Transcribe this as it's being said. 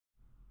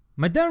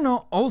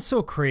Maderno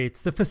also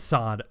creates the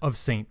facade of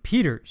St.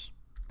 Peter's.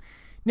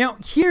 Now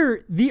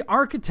here, the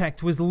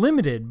architect was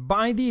limited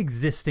by the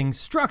existing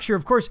structure.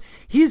 Of course,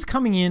 he's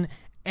coming in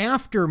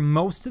after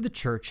most of the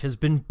church has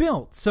been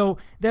built, so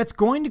that's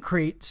going to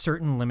create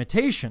certain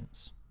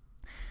limitations.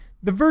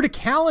 The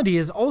verticality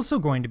is also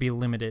going to be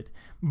limited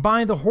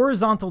by the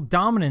horizontal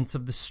dominance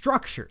of the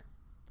structure.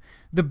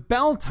 The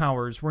bell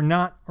towers were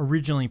not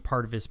originally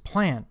part of his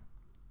plan.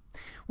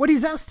 What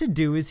he's asked to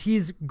do is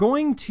he's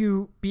going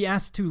to be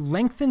asked to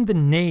lengthen the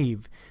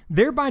nave,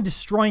 thereby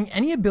destroying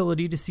any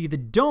ability to see the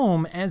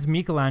dome as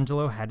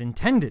Michelangelo had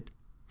intended.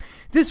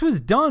 This was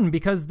done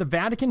because the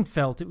Vatican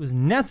felt it was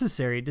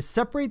necessary to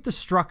separate the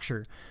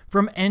structure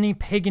from any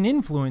pagan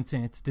influence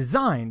in its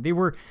design. They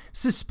were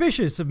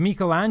suspicious of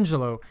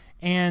Michelangelo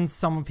and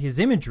some of his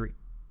imagery.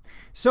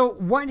 So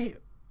what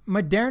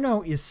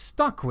Maderno is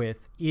stuck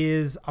with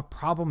is a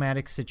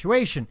problematic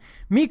situation.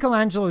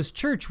 Michelangelo's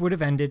church would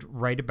have ended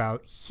right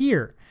about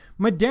here.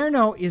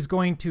 Maderno is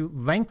going to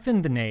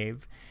lengthen the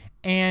nave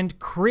and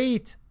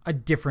create a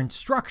different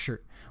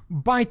structure.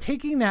 By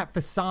taking that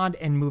facade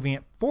and moving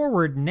it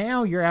forward,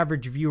 now your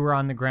average viewer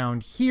on the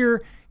ground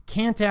here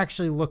can't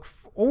actually look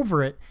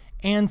over it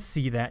and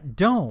see that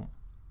dome.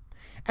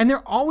 And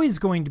they're always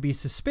going to be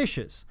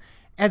suspicious.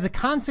 As a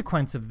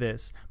consequence of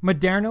this,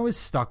 Maderno is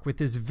stuck with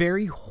this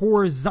very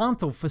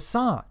horizontal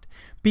facade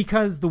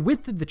because the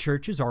width of the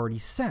church is already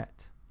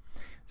set.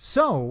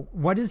 So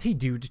what does he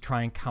do to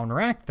try and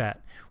counteract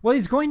that? Well,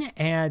 he's going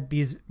to add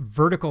these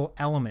vertical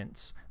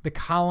elements, the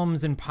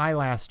columns and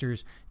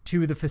pilasters,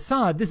 to the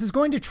facade. This is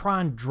going to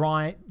try and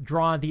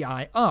draw the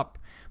eye up.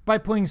 By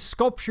putting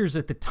sculptures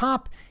at the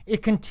top,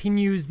 it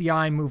continues the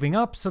eye moving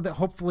up so that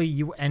hopefully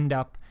you end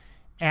up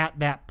at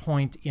that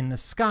point in the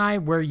sky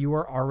where you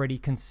are already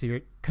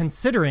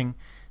considering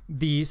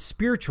the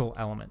spiritual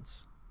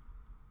elements.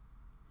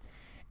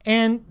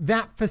 And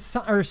that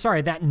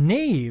that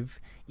nave,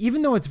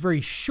 even though it's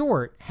very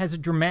short, has a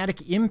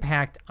dramatic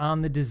impact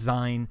on the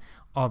design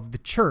of the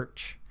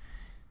church.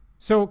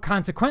 So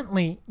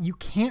consequently, you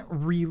can't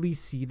really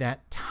see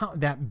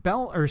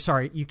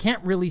you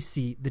can't really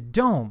see the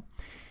dome.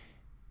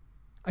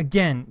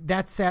 Again,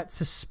 that's that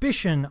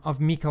suspicion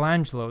of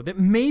Michelangelo that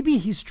maybe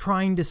he's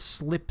trying to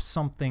slip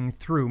something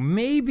through.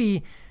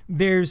 Maybe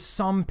there's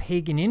some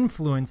pagan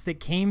influence that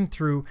came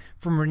through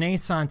from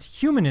Renaissance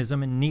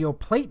humanism and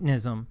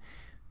Neoplatonism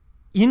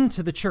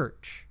into the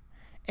church.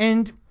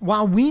 And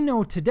while we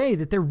know today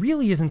that there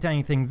really isn't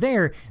anything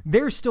there,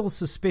 they're still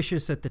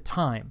suspicious at the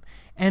time.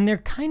 And they're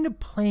kind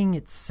of playing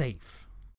it safe.